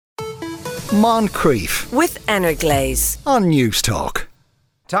Moncrief with Energlaze on News Talk.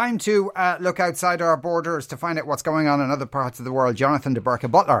 Time to look outside our borders to find out what's going on in other parts of the world. Jonathan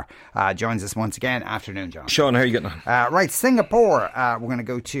DeBurca Butler joins us once again. Afternoon, Jonathan. Sean, how are you getting on? Right, Singapore we're going to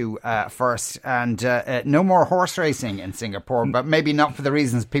go to first. And no more horse racing in Singapore, but maybe not for the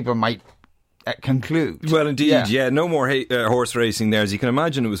reasons people might conclude. Well, indeed, yeah. No more horse racing there. As you can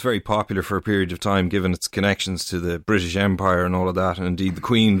imagine, it was very popular for a period of time, given its connections to the British Empire and all of that. And indeed, the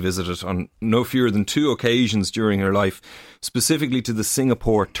Queen visited on no fewer than 2 occasions during her life, specifically to the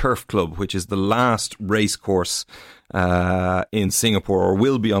Singapore Turf Club, which is the last race course in Singapore, or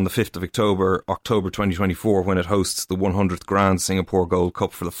will be on the 5th of October 2024, when it hosts the 100th Grand Singapore Gold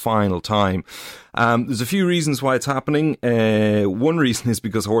Cup for the final time. There's a few reasons why it's happening. One reason is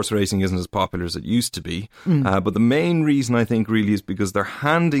because horse racing isn't as popular as it used to be. But the main reason, I think, really is because they're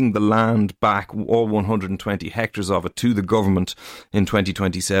handing the land back, all 120 hectares of it, to the government in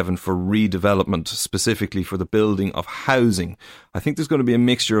 2027 for redevelopment, specifically for the building of housing. I think there's going to be a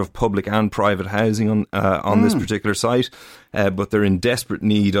mixture of public and private housing on this particular site, but they're in desperate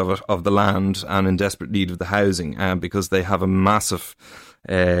need of the land and in desperate need of the housing because they have a massive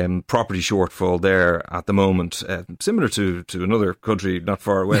property shortfall there at the moment, similar to another country not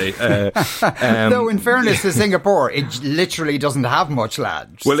far away. Though, in fairness to Singapore, it literally doesn't have much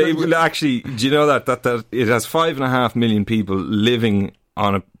land. Well, actually, do you know that it has 5.5 million people living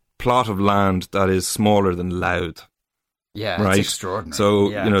on a plot of land that is smaller than Louth? Yeah, right? It's extraordinary.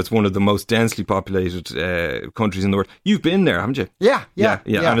 So, it's one of the most densely populated countries in the world. You've been there, haven't you? Yeah.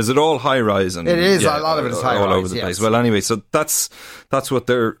 And is it all high-rise? It is. A lot of it is high-rise. All over the place. Well, anyway, so that's what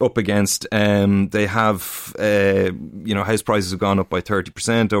they're up against. They have, house prices have gone up by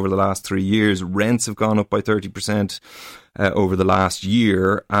 30% over the last 3 years. Rents have gone up by 30%. Over the last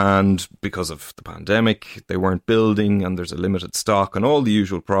year, and because of the pandemic, they weren't building, and there's a limited stock, and all the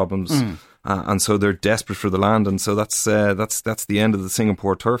usual problems. And so they're desperate for the land, and so that's the end of the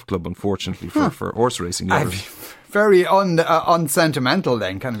Singapore Turf Club, unfortunately, for horse racing. Very unsentimental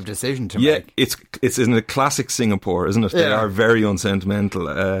then kind of decision to make. Yeah, it's in a classic Singapore, isn't it? Yeah. They are very unsentimental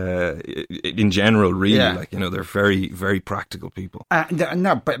in general, really. Yeah. They're very, very practical people.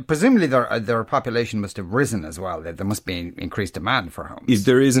 No, but presumably their population must have risen as well. There must be increased demand for homes.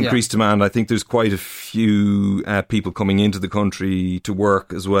 There is increased demand. I think there's quite a few people coming into the country to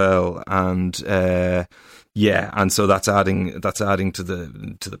work as well, and and so that's adding to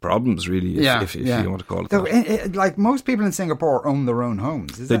the problems, really, if you want to call it that. Like most people in Singapore own their own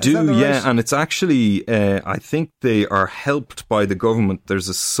homes. They do, right? And it's actually, I think they are helped by the government. There's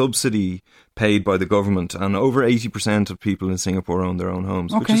a subsidy paid by the government, and over 80% of people in Singapore own their own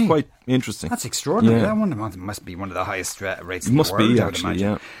homes, which is quite interesting. That's extraordinary. That one must be one of the highest rates in the world. Must be, actually,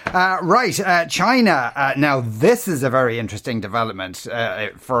 right, China. Now, this is a very interesting development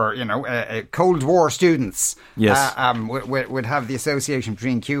for, Cold War students. Yes. Would have the association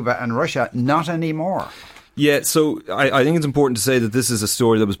between Cuba and Russia. Not anymore. Yeah, so I think it's important to say that this is a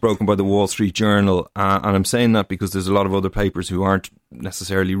story that was broken by the Wall Street Journal, and I'm saying that because there's a lot of other papers who aren't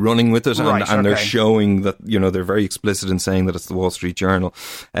necessarily running with it, and they're showing that, they're very explicit in saying that it's the Wall Street Journal.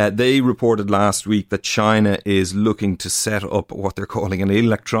 They reported last week that China is looking to set up what they're calling an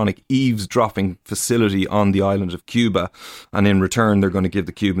electronic eavesdropping facility on the island of Cuba, and in return they're going to give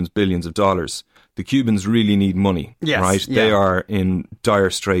the Cubans billions of dollars. The Cubans really need money, right? Yeah. They are in dire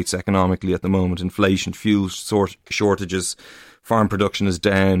straits economically at the moment. Inflation, fuel shortages, farm production is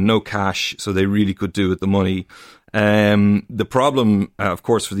down, no cash, so they really could do with the money. The problem, of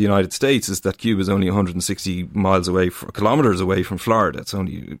course, for the United States is that Cuba is only 160 kilometers away from Florida. It's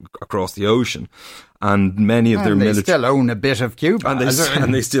only across the ocean. And many of their military... they still own a bit of Cuba.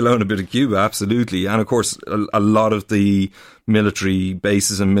 And they still own a bit of Cuba, absolutely. And of course, a lot of the military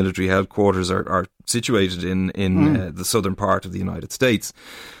bases and military headquarters are situated in the southern part of the United States.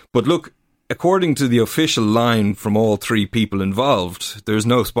 But look, according to the official line from all 3 people involved, there's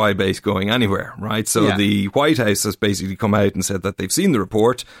no spy base going anywhere, right? So the White House has basically come out and said that they've seen the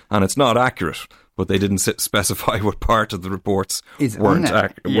report and it's not accurate. But they didn't specify what part of the reports weren't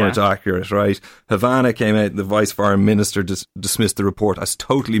accurate, right? Havana came out, the Vice Foreign Minister dismissed the report as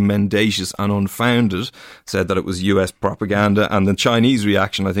totally mendacious and unfounded, said that it was US propaganda, and the Chinese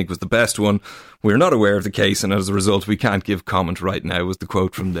reaction, I think, was the best one. We're not aware of the case, and as a result, we can't give comment right now, was the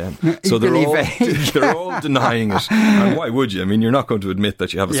quote from them. So they're all denying it. And why would you? I mean, you're not going to admit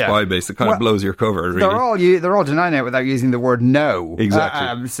that you have a spy base. That kind of blows your cover, really. They're all denying it without using the word no.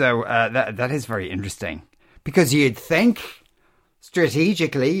 Exactly. So that is very interesting. Because you'd think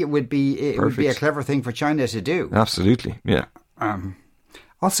strategically it would be a clever thing for China to do. Absolutely, yeah.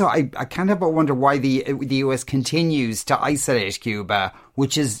 Also, I can't help but wonder why the US continues to isolate Cuba,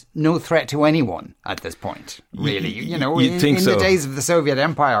 which is no threat to anyone at this point, really. You'd think in so. the days of the Soviet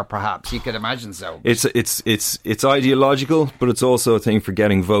Empire, perhaps, you could imagine so. It's ideological, but it's also a thing for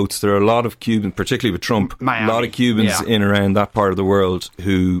getting votes. There are a lot of Cubans, particularly with Trump, Miami, a lot of Cubans in around that part of the world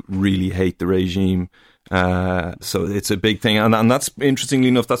who really hate the regime. So it's a big thing. And that's, interestingly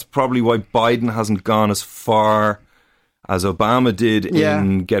enough, that's probably why Biden hasn't gone as far as Obama did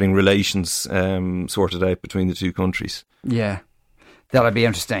in getting relations sorted out between the two countries. Yeah. That'll be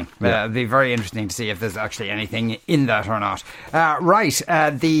interesting. Yeah. It'll be very interesting to see if there's actually anything in that or not.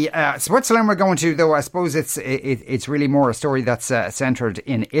 The Switzerland we're going to, though, I suppose it's really more a story that's centred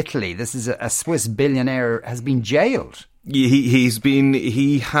in Italy. This is a Swiss billionaire has been jailed.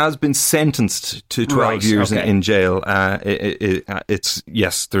 He has been sentenced to 12 years in jail. It's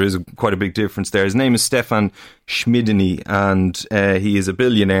there is quite a big difference there. His name is Stefan Schmidini, and he is a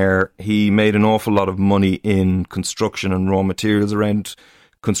billionaire. He made an awful lot of money in construction and raw materials around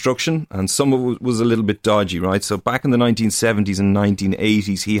construction, and some of it was a little bit dodgy, right? So back in the 1970s and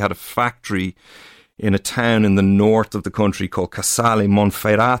 1980s, he had a factory in a town in the north of the country called Casale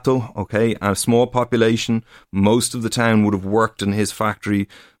Monferrato, okay, a small population. Most of the town would have worked in his factory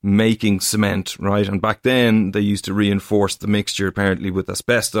making cement, right? And back then they used to reinforce the mixture apparently with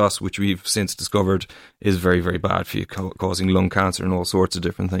asbestos, which we've since discovered is very, very bad for you, causing lung cancer and all sorts of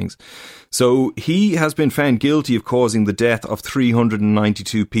different things. So he has been found guilty of causing the death of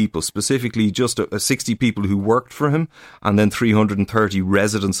 392 people, specifically just 60 people who worked for him, and then 330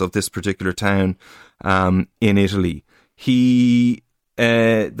 residents of this particular town in Italy.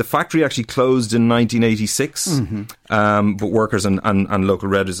 The factory actually closed in 1986, but workers and local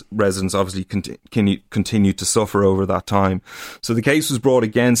residents obviously continued to suffer over that time. So the case was brought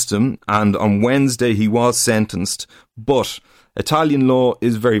against him, and on Wednesday he was sentenced. But Italian law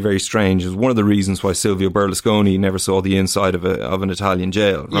is very, very strange. It's one of the reasons why Silvio Berlusconi never saw the inside of an Italian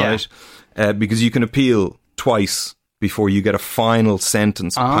jail, right? Because you can appeal twice before you get a final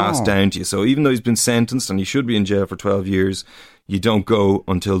sentence passed down to you. So even though he's been sentenced and he should be in jail for 12 years, you don't go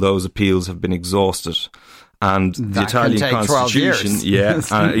until those appeals have been exhausted. And the Italian constitution,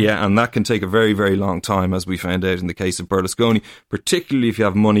 and that can take a very, very long time, as we found out in the case of Berlusconi, particularly if you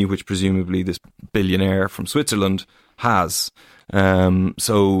have money, which presumably this billionaire from Switzerland has.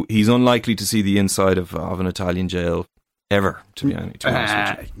 So he's unlikely to see the inside of an Italian jail ever, to be honest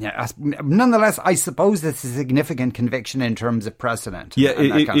with you. Nonetheless, I suppose that's a significant conviction in terms of precedent. Yeah,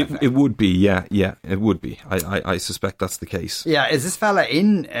 it would be. Yeah, it would be. I suspect that's the case. Yeah, is this fella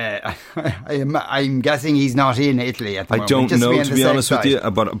in? I'm guessing he's not in Italy at the moment. I don't know, to be honest with you,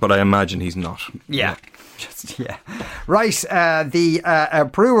 but I imagine he's not. Yeah. Right,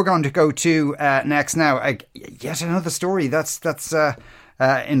 Peru we're going to go to next now. Yet another story that's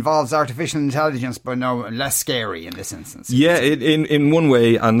involves artificial intelligence, but no, less scary in this instance. Yeah, in one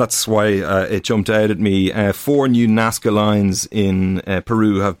way, and that's why it jumped out at me. 4 new Nazca lines in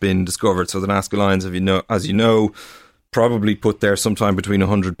Peru have been discovered. So the Nazca lines, as you know, probably put there sometime between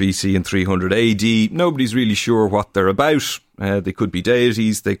 100 BC and 300 AD. Nobody's really sure what they're about. They could be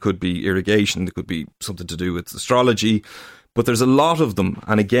deities, they could be irrigation, they could be something to do with astrology. But there's a lot of them.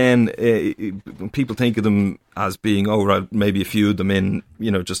 And again, people think of them as being maybe a few of them in,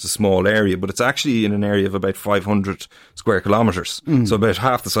 just a small area. But it's actually in an area of about 500 square kilometres. So about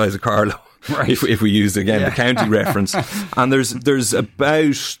half the size of Carlow, right, if we use, again, the county reference. And there's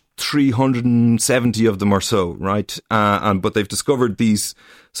about 370 of them or so, right? But they've discovered these.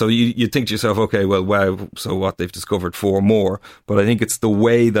 So you'd think to yourself, okay, well, wow, so what? They've discovered 4 more. But I think it's the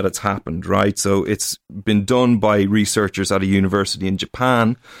way that it's happened, right? So it's been done by researchers at a university in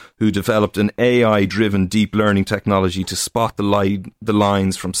Japan who developed an AI-driven deep learning technology to spot the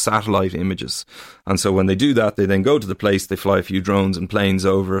lines from satellite images. And so when they do that, they then go to the place, they fly a few drones and planes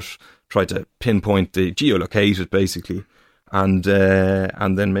over it, try to pinpoint geolocate it, basically, and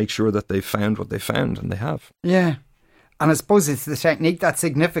then make sure that they've found what they found, and they have. Yeah. And I suppose it's the technique that's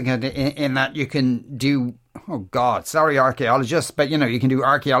significant in that you can do, archaeologists, but you can do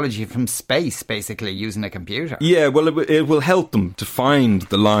archaeology from space, basically, using a computer. Yeah, well, it will help them to find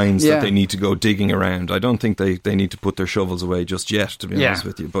the lines that they need to go digging around. I don't think they need to put their shovels away just yet, to be honest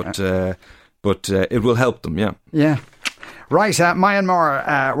with you, but it will help them, yeah. Yeah. Right,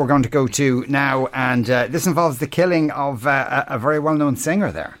 Myanmar we're going to go to now, and this involves the killing of a very well-known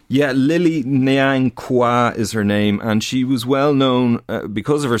singer there. Yeah, Lily Niang Kwa is her name, and she was well known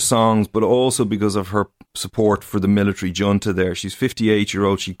because of her songs, but also because of her support for the military junta there. She's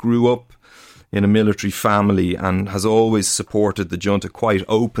 58-year-old. She grew up in a military family and has always supported the junta quite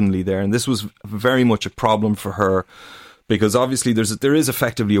openly there, and this was very much a problem for her Because obviously there is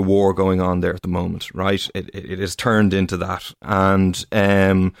effectively a war going on there at the moment, right? It has turned into that, and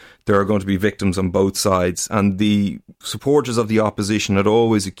there are going to be victims on both sides. And the supporters of the opposition had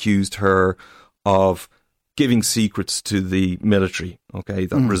always accused her of giving secrets to the military. Okay,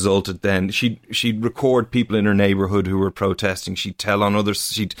 that resulted then she'd record people in her neighbourhood who were protesting. She'd tell on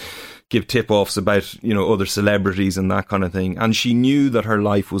others. She'd give tip-offs about, other celebrities and that kind of thing. And she knew that her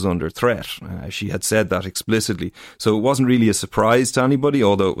life was under threat. She had said that explicitly. So it wasn't really a surprise to anybody,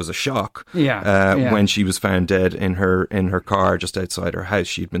 although it was a shock when she was found dead in her car just outside her house.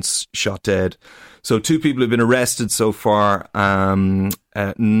 She'd been shot dead. So 2 people have been arrested so far.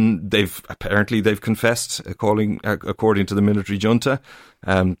 They've confessed, according to the military junta.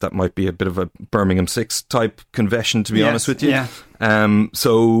 That might be a bit of a Birmingham 6 type confession, to be honest with you. Yeah.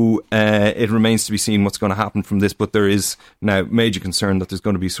 So it remains to be seen what's going to happen from this. But there is now major concern that there's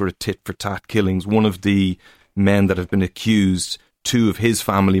going to be sort of tit for tat killings. One of the men that have been accused, 2 of his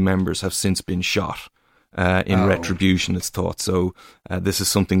family members have since been shot. In retribution, it's thought. So this is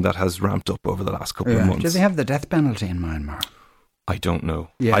something that has ramped up over the last couple of months. Do they have the death penalty in Myanmar? I don't know.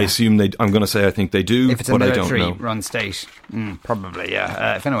 Yeah. I assume they. I'm going to say I think they do, if it's but a I don't know. military-run state, probably.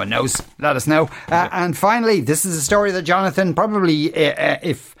 Yeah. If anyone knows, let us know. And finally, this is a story that Jonathan probably,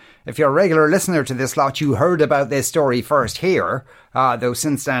 if you're a regular listener to this lot, you heard about this story first here. Though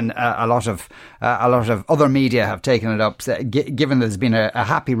since then, a lot of other media have taken it up, given there's been a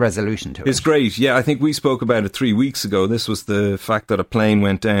happy resolution to it. It's great. Yeah, I think we spoke about it 3 weeks ago. This was the fact that a plane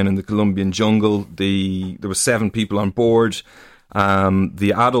went down in the Colombian jungle. There were 7 people on board.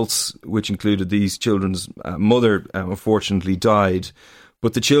 The adults, which included these children's mother, unfortunately died.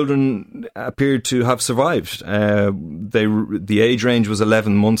 But the children appeared to have survived. The age range was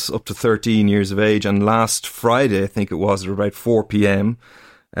 11 months up to 13 years of age. And last Friday, I think it was, at about 4 p.m,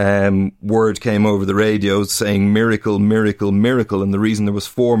 word came over the radio saying miracle, miracle, miracle. And the reason there was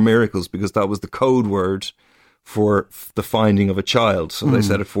 4 miracles, because that was the code word for the finding of a child. So they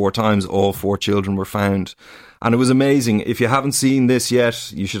said it 4 times. All 4 children were found. And it was amazing. If you haven't seen this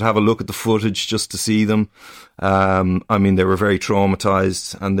yet, you should have a look at the footage just to see them. I mean, they were very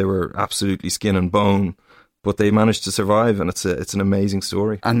traumatized and they were absolutely skin and bone, but they managed to survive, and it's an amazing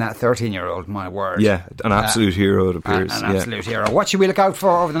story. And that 13-year-old, my word. Yeah, an absolute hero, it appears. An absolute hero. What should we look out for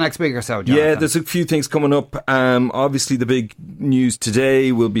over the next week or so, Jonathan? Yeah, there's a few things coming up. Obviously, the big news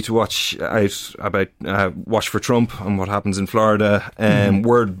today will be to watch for Trump and what happens in Florida.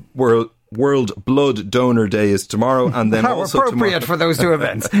 World Blood Donor Day is tomorrow, and then how also appropriate for those 2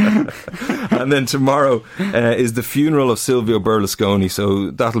 events. And then tomorrow is the funeral of Silvio Berlusconi,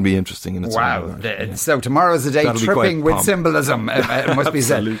 so that'll be interesting in its own way. So tomorrow's the day tripping with symbolism, it must be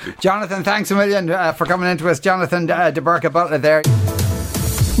said. Jonathan, thanks a million for coming into us. Jonathan DeBurca Butler there.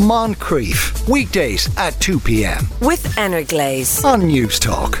 Moncrief, weekdays at 2 p.m. with Energlaze on News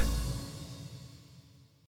Talk.